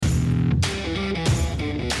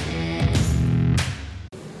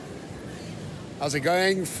How's it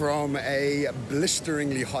going from a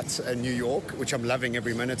blisteringly hot New York, which I'm loving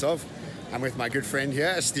every minute of? I'm with my good friend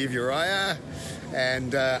here, Steve Uriah,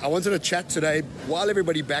 and I wanted to chat today while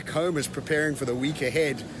everybody back home is preparing for the week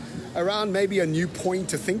ahead around maybe a new point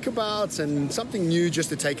to think about and something new just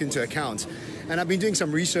to take into account. And I've been doing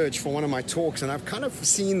some research for one of my talks, and I've kind of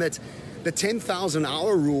seen that the 10,000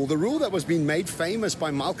 hour rule, the rule that was being made famous by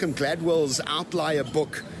Malcolm Gladwell's Outlier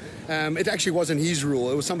book, it actually wasn't his rule.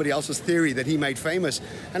 It was somebody else's theory that he made famous.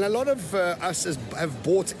 And a lot of us have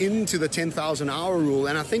bought into the 10,000 hour rule.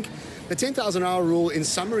 And I think the 10,000 hour rule, in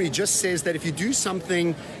summary, just says that if you do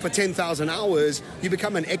something for 10,000 hours, you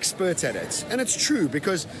become an expert at it. And it's true,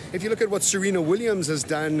 because if you look at what Serena Williams has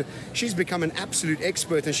done, she's become an absolute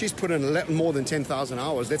expert, and she's put in a lot more than 10,000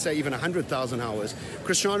 hours, let's say even 100,000 hours.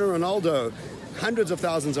 Cristiano Ronaldo, hundreds of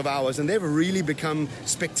thousands of hours, and they've really become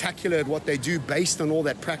spectacular at what they do based on all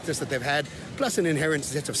that practice that they've had, plus an inherent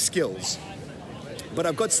set of skills. But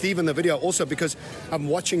I've got Steve in the video also because I'm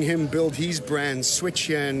watching him build his brand Switch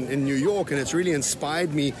here in New York, and it's really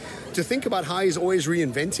inspired me to think about how he's always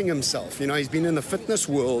reinventing himself. You know, he's been in the fitness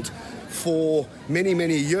world for many,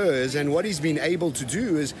 many years, and what he's been able to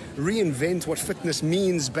do is reinvent what fitness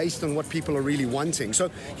means based on what people are really wanting. So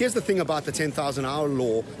here's the thing about the 10,000 hour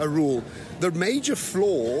rule. The major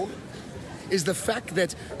flaw is the fact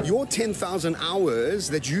that your 10,000 hours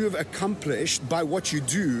that you've accomplished by what you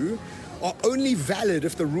do are only valid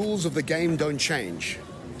if the rules of the game don't change.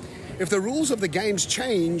 If the rules of the games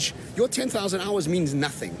change, your 10,000 hours means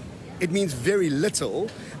nothing. It means very little,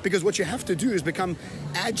 because what you have to do is become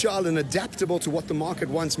agile and adaptable to what the market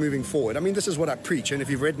wants moving forward. I mean, this is what I preach, and if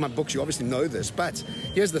you've read my books, you obviously know this, but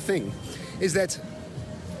here's the thing, is that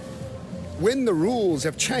when the rules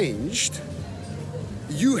have changed,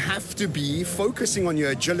 you have to be focusing on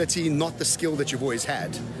your agility, not the skill that you've always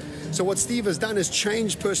had. So what Steve has done is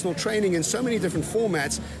change personal training in so many different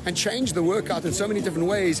formats and change the workout in so many different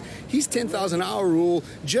ways. His 10,000 hour rule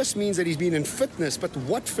just means that he's been in fitness, but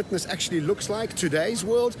what fitness actually looks like today's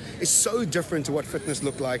world is so different to what fitness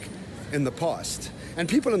looked like in the past. And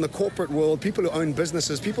people in the corporate world, people who own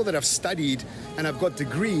businesses, people that have studied and have got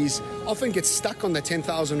degrees often get stuck on the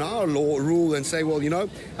 10,000 hour rule and say, well, you know,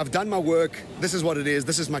 I've done my work, this is what it is,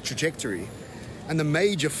 this is my trajectory. And the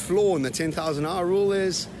major flaw in the 10,000 hour rule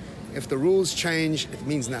is, if the rules change, it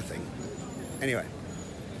means nothing. Anyway,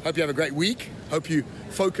 hope you have a great week. Hope you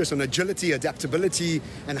focus on agility, adaptability,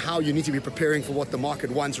 and how you need to be preparing for what the market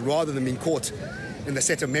wants rather than being caught in the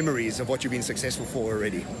set of memories of what you've been successful for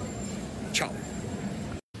already. Ciao.